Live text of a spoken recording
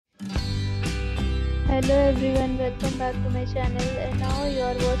Hello everyone, welcome back to my channel, and now you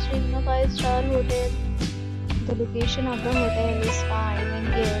are watching a 5-star hotel. The location of the hotel is fine and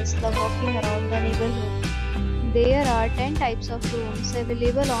guests love walking around the neighborhood. There are 10 types of rooms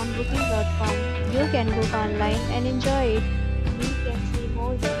available on booking.com. You can book online and enjoy it. You can see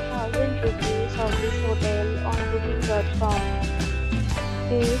more than 1000 reviews of this hotel on booking.com.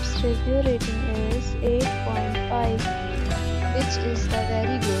 Its review rating is 8.5, which is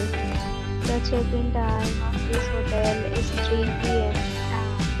very good. The check-in time of this hotel is 3 p.m.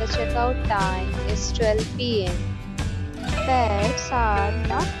 and the checkout time is 12 p.m. Pets are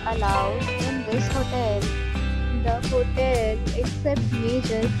not allowed in this hotel. The hotel accepts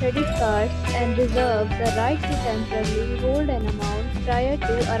major credit cards and reserves the right to temporarily hold an amount prior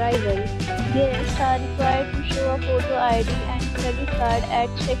to arrival. Guests are required to show a photo ID and credit card at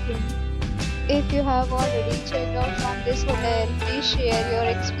check-in. If you have already checked out from this hotel, please share your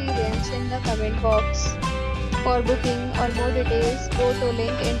experience in the comment box. For booking or more details, go to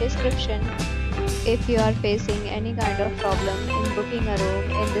link in description. If you are facing any kind of problem in booking a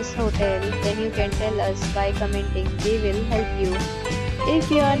room in this hotel, then you can tell us by commenting. We will help you. If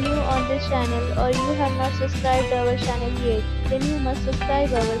you are new on this channel or you have not subscribed our channel yet, then you must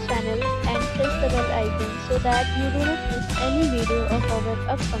subscribe our channel and press the bell icon so that you do not miss any video of our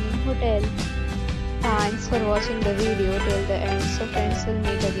upcoming hotel. Thanks for watching the video till the end. So friends, will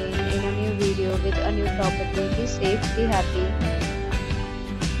meet again in a new video with a new property. Be safe, be happy.